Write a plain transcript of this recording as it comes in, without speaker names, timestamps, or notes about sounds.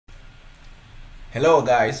Hello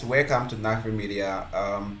guys, welcome to Nafri Media.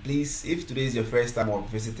 Please, if today is your first time of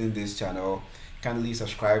visiting this channel, kindly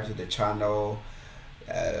subscribe to the channel,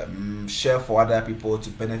 share for other people to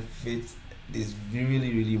benefit. It's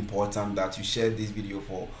really important that you share this video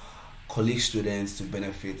for college students to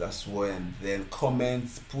benefit as well, and then comment,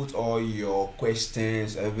 put all your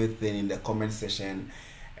questions, everything in the comment section,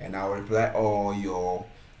 and I'll reply all your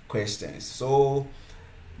questions. So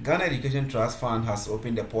Ghana Education Trust Fund has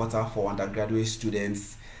opened the portal for undergraduate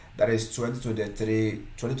students, that is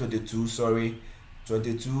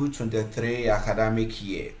 22-23 academic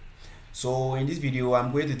year. So in this video,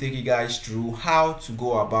 I'm going to take you guys through how to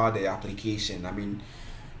go about the application. I mean,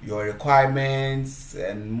 your requirements,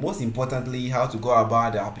 and most importantly, how to go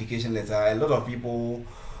about the application letter. A lot of people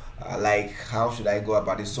are like, how should I go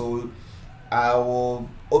about it? So I will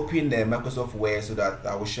open the Microsoft Word so that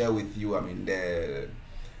I will share with you,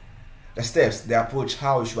 the steps, the approach,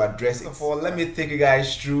 how you should address it. First of all, let me take you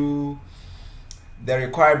guys through the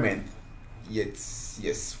requirement.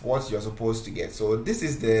 Yes, what you're supposed to get. So this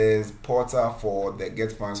is the portal for the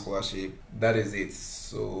GETFUND Scholarship. That is it.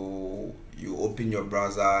 So you open your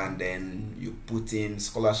browser and then you put in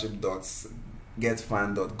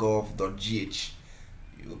scholarship.getfund.gov.gh.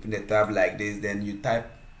 You open the tab like this, then you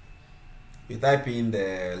type in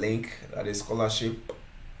the link, that is scholarship.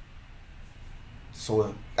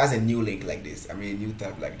 So as a new link like this, a new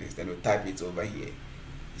tab like this, then we type it over here.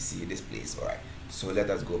 You see this place. All right, so let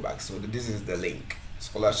us go back. So this is the link,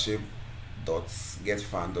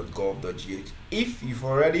 scholarship.getfund.gov.gh. if you've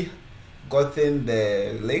already gotten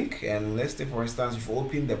the link, and let's say for instance you've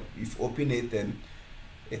opened it and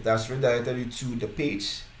it has redirected you to the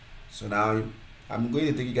page. So now I'm going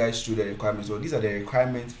to take you guys through the requirements. So these are the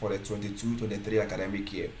requirements for the 22-23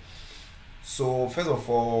 academic year. So first of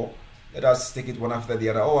all, let us take it one after the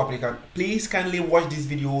other. Oh, applicant, please kindly watch this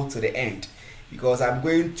video to the end, because I'm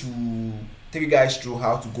going to take you guys through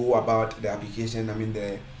how to go about the application.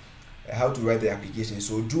 How to write the application.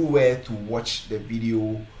 So do well to watch the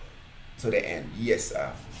video to the end. Yes.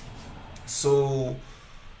 So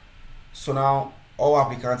now all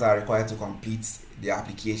applicants are required to complete the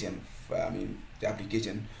application. The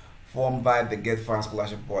application form by the GETFUND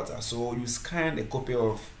Scholarship portal. So you scan a copy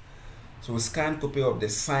of the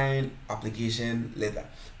signed application letter.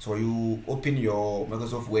 So you open your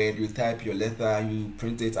Microsoft Word, you type your letter, you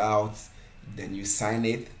print it out, then you sign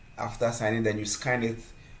it. After signing, then you scan it,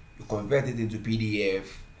 you convert it into PDF.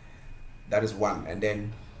 That is one. And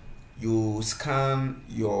then you scan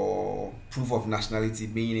your proof of nationality,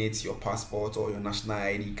 being it your passport or your national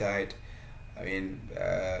ID card,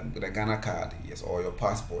 the Ghana card, yes, or your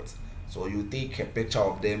passport. So you take a picture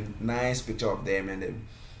of them, nice picture of them, and then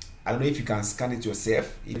I don't know if you can scan it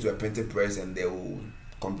yourself into a printed press and they will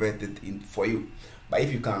convert it in for you. But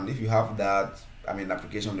if you have that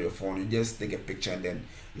application on your phone, you just take a picture and then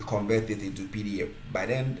you convert it into PDF. But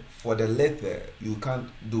then for the letter, you can't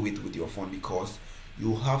do it with your phone, because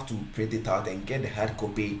you have to print it out and get the hard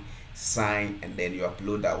copy, sign, and then you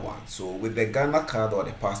upload that one. So with the Ghana card or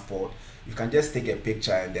the passport, you can just take a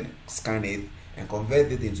picture and then scan it and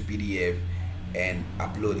convert it into PDF and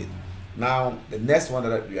upload it. Now the next one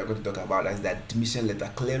that we are going to talk about is the admission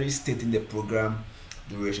letter, clearly stating the program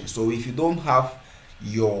duration. So if you don't have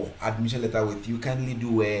your admission letter with you, kindly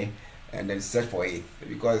do and then search for it,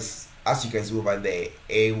 because as you can see over there,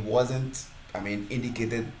 it wasn't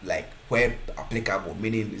indicated like where applicable,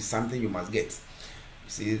 meaning it's something you must get. You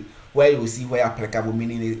see where you see where applicable,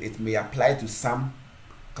 meaning it may apply to some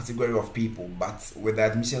category of people, but with the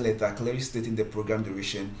admission letter clearly stating the program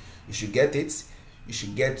duration, you should get it. You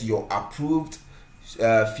should get your approved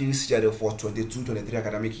field schedule for 22-23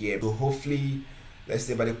 academic year. So hopefully, let's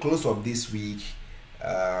say by the close of this week,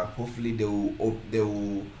 hopefully they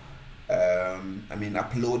will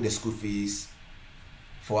upload the school fees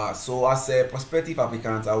for us. So as a prospective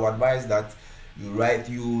applicant, I would advise that you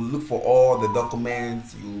look for all the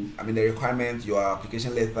documents, the requirements, your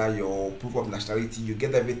application letter, your proof of nationality. You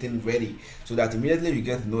get everything ready so that immediately you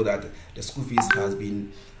get to know that the school fees has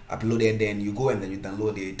been uploaded. Then you go and then you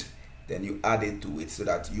download it, then you add it to it so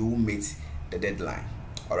that you meet the deadline.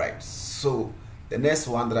 All right, so the next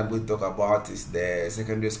one that I'm going to talk about is the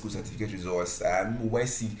secondary school certificate results,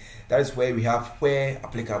 WESI. That is where we have where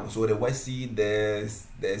applicable. So the WESI, the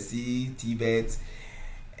CTVET,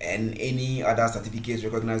 and any other certificates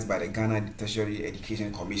recognized by the Ghana Tertiary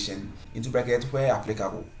Education Commission, into brackets where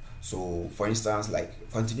applicable. So for instance, like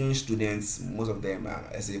continuing students, most of them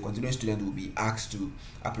as a continuing student will be asked to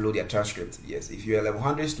upload their transcript. Yes, if you're a level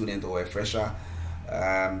 100 student or a fresher,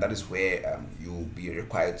 that is where you'll be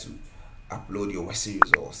required to upload your WESI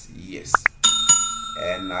results. Yes.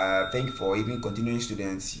 And I think for even continuing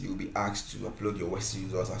students, you'll be asked to upload your work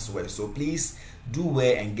results as well. So please do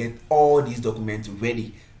well and get all these documents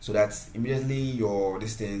ready, so that immediately your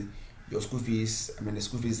school fees, the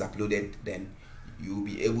school fees is uploaded, then you'll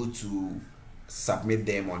be able to submit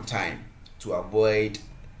them on time to avoid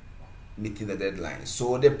meeting the deadline.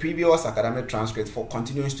 So the previous academic transcript for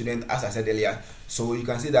continuing student, as I said earlier, so you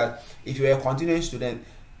can see that if you're a continuing student,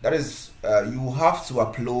 that is you have to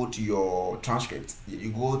upload your transcript. You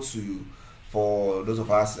go to, for those of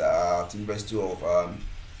us at University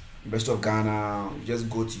of Ghana, you just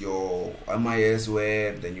go to your MIS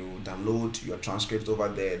web, then you download your transcript over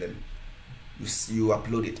there, then you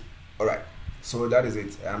upload it. All right, so that is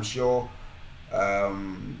it. I'm sure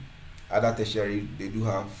other tertiary, they do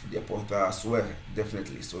have their portal as well,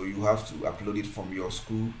 definitely. So you have to upload it from your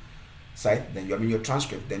school site, then your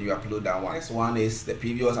transcript, then you upload that one. Next one is the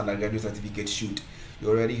previous undergraduate certificate shoot. You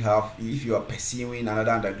already have, if you are pursuing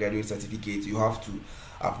another undergraduate certificate, you have to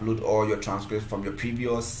upload all your transcripts from your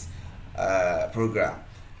previous program.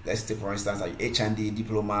 Let's take for instance like H&D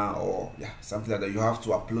diploma or something like that. You have to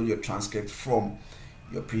upload your transcript from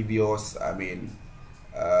your previous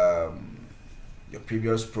your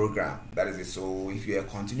previous program. That is it. So if you're a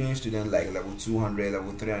continuing student like level 200,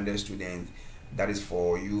 level 300 student, that is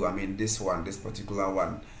for you. This particular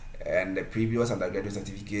one, and the previous undergraduate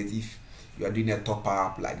certificate, if you are doing a top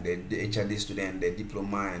up like the H&D student, the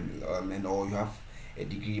diploma and or you have a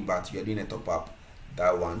degree but you are doing a top up,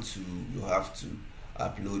 that one too, you have to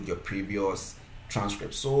upload your previous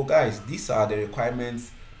transcript. So guys, these are the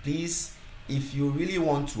requirements. Please, if you really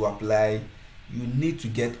want to apply, you need to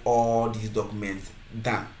get all these documents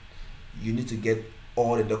done. You need to get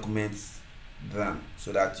all the documents done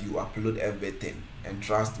so that you upload everything, and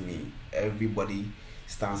trust me, everybody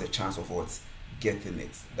stands a chance of what getting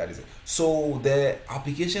it. That is it. So the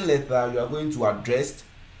application letter you are going to address,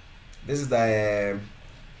 this is the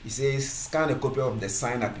it says scan a copy of the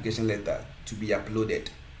signed application letter to be uploaded,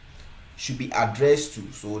 should be addressed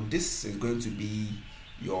to. So this is going to be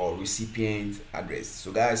your recipient address.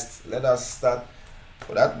 So guys, let us start.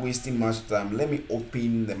 Without wasting much time, let me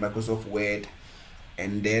open the Microsoft Word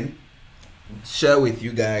and then share with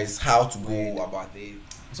you guys how to go about it.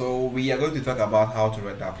 So we are going to talk about how to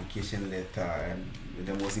write the application letter, and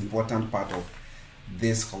the most important part of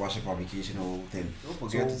this scholarship application whole thing. Don't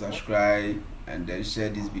forget to subscribe and then share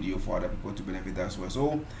this video for other people to benefit as well.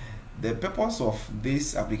 So the purpose of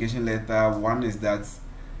this application letter, one is that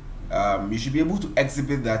you should be able to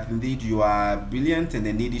exhibit that indeed you are brilliant and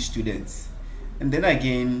a needy student. And then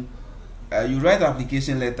again, you write the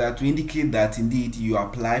application letter to indicate that indeed you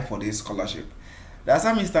apply for this scholarship. There are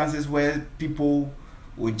some instances where people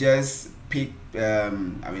will just pick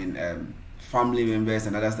family members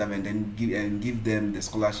and other stuff and then give them the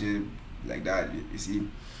scholarship like that. You see,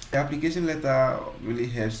 the application letter really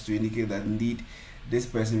helps to indicate that indeed this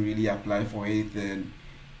person really applied for it, and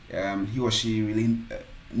he or she really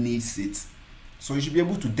needs it. So you should be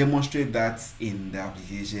able to demonstrate that in the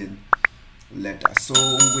application letter. So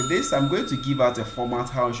with this, I'm going to give out a format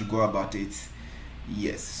how you should go about it.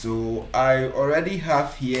 Yes, so I already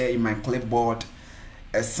have here in my clipboard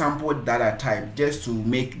a sample that I typed just to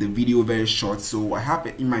make the video very short. So I have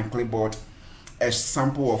in my clipboard a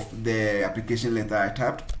sample of the application letter I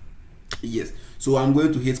typed. Yes, so I'm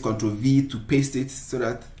going to hit Ctrl V to paste it, so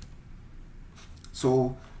that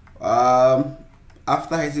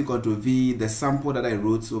after hitting Ctrl V, the sample that I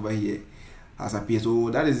wrote over here has appeared. So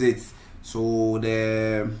that is it. So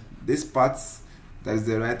this part, that is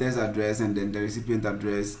the writer's address and then the recipient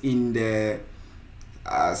address. In the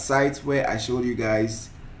site where I showed you guys,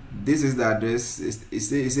 this is the address. It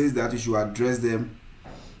says that you should address them.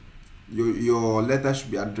 Your letter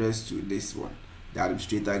should be addressed to this one, the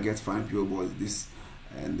administrator, GETFUND PO Box, this,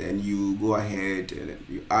 and then you go ahead and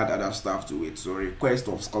you add other stuff to it. So request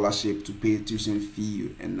of scholarship to pay tuition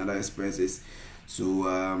fee and other expenses. So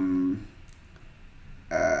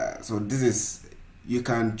so this is, you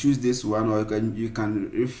can choose this one, or you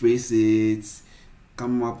can rephrase it,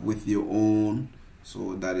 come up with your own.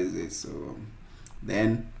 So that is it. So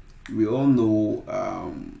then we all know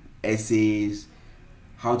essays,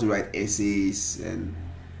 how to write essays, and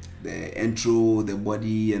the intro, the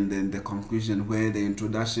body, and then the conclusion, where the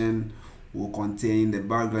introduction will contain the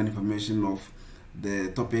background information of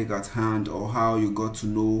the topic at hand, or how you got to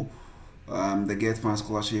know the GETFUND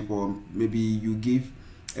Scholarship, or maybe you give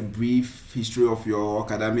a brief history of your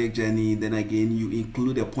academic journey. Then again, you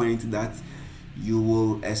include a point that you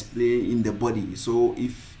will explain in the body. So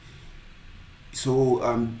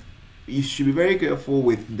you should be very careful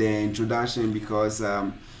with the introduction, because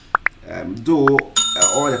though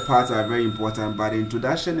all the parts are very important, but the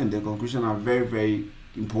introduction and the conclusion are very, very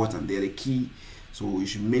important. They're the key. So you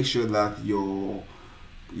should make sure that your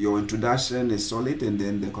introduction is solid, and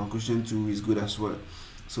then the conclusion too is good as well.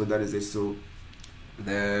 So that is it. So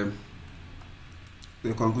the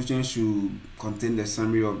conclusion should contain the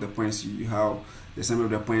summary of the points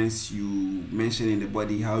you mentioned in the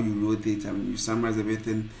body, how you wrote it, and you summarize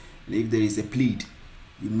everything. And if there is a plead,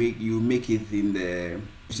 you make it in the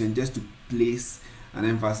question just to place an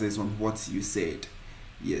emphasis on what you said.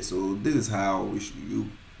 Yeah, so this is how you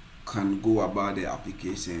can go about the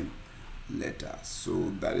application letter.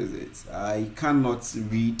 So that is it. I cannot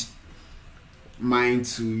read mine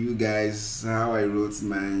to you guys, how I wrote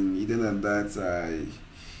mine. Other than that,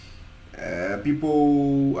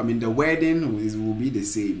 the wording will be the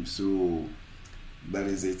same. So that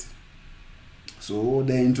is it. So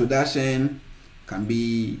the introduction can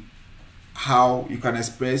be how you can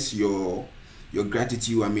express your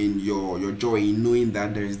gratitude, your joy in knowing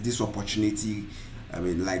that there is this opportunity,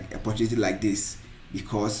 like opportunity like this,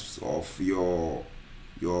 because of your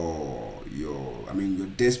how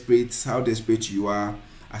desperate you are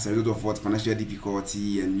as a result of what financial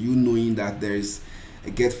difficulty, and you knowing that there is a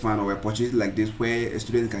GETFUND or opportunity like this where a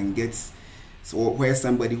student can get, or where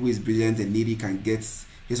somebody who is brilliant and needy can get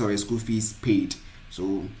his or her school fees paid.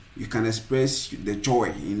 So you can express the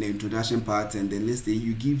joy in the introduction part, and then let's say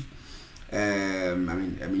you give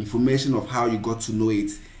information of how you got to know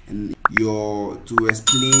it, and to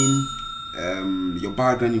explain your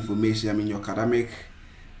background information. Your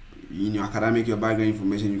background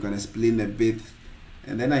information, you can explain a bit,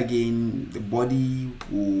 and then again the body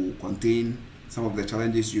will contain some of the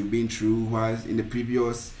challenges you've been through while in your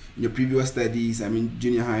previous studies,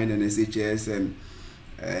 junior high and SHS,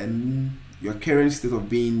 and your current state of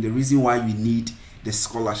being, the reason why you need the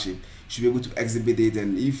scholarship. You should be able to exhibit it.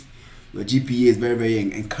 And if your GPA is very, very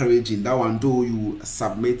encouraging, that one, though you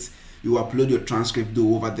upload your transcript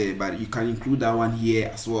though over there, but you can include that one here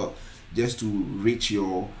as well, just to enrich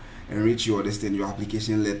your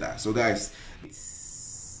application letter. So guys,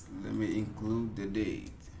 let me include the date.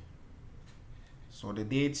 So the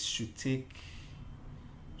date should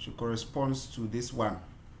correspond to this one.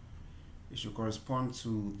 It should correspond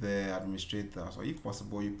to the administrator. So if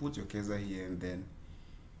possible, you put your cursor here, and then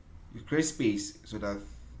you create space so that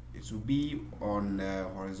it will be on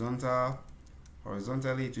horizontally,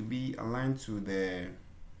 it will be aligned to the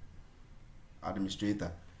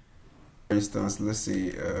administrator. For instance, let's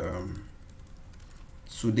say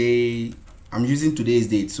today, I'm using today's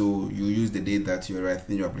date, so you use the date that you're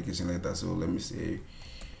writing your application letter. So let me say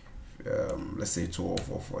let's say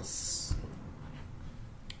 12 of what's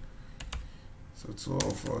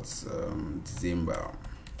December,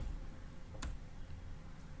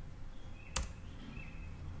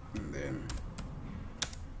 and then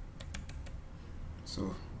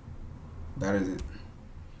so that is it.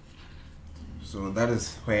 So that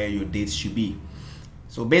is where your date should be.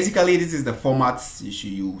 So basically, this is the format you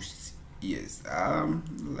should use. Yes,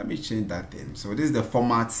 let me change that then. So this is the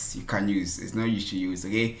format you can use. It's not you should use.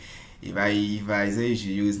 Okay, if I say you should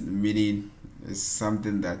use, meaning it's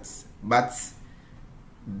something that, but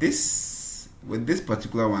this, with this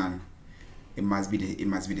particular one, it must be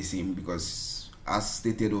the same, because as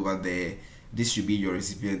stated over there, this should be your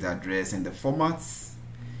recipient address, and the format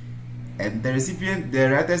and the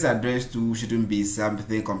writer's address too shouldn't be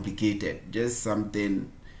something complicated, just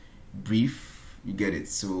something brief. You get it?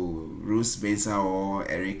 So Rose Mensah or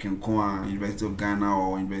Eric Nkwa, University of Ghana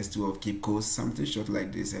or University of Cape Coast, something short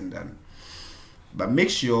like this, and then but make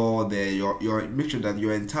sure that make sure that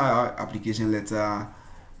your entire application letter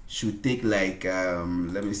should take like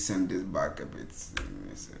let me send this back a bit.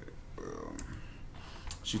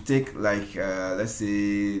 Should take like let's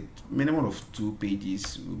say minimum of 2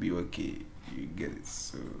 pages will be okay. You get it?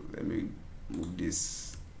 So let me move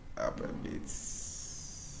this up a bit.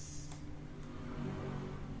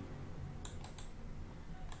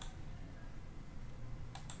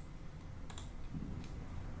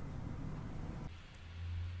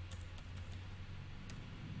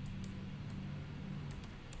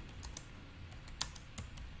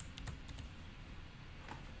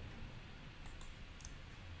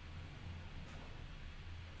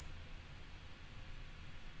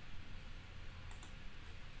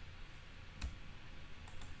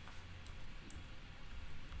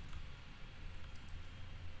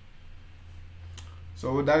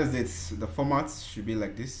 So that is it. The format should be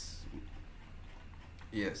like this.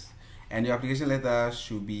 Yes, and your application letter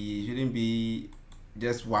shouldn't be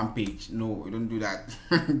just 1 page. No, you don't do that.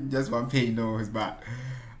 Just 1 page, no, it's bad.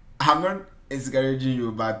 I'm not discouraging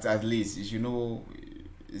you, but at least you should know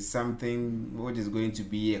is something which is going to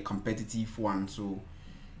be a competitive one, so you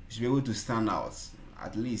should be able to stand out.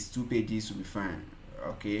 At least 2 pages will be fine.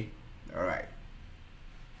 Okay, all right.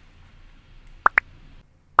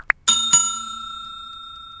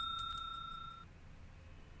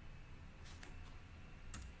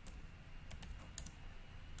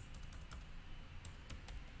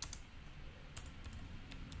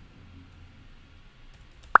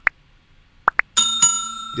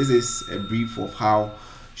 This is a brief of how you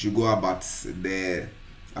should go about the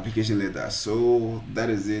application letter. So that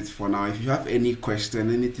is it for now. If you have any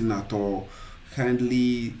question, anything at all,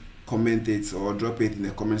 kindly comment it or drop it in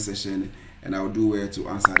the comment section, and I'll do well to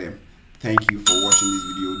answer them. Thank you for watching this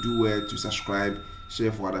video. Do well to subscribe,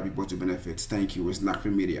 share for other people to benefit. Thank you. It's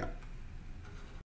NACRI Media.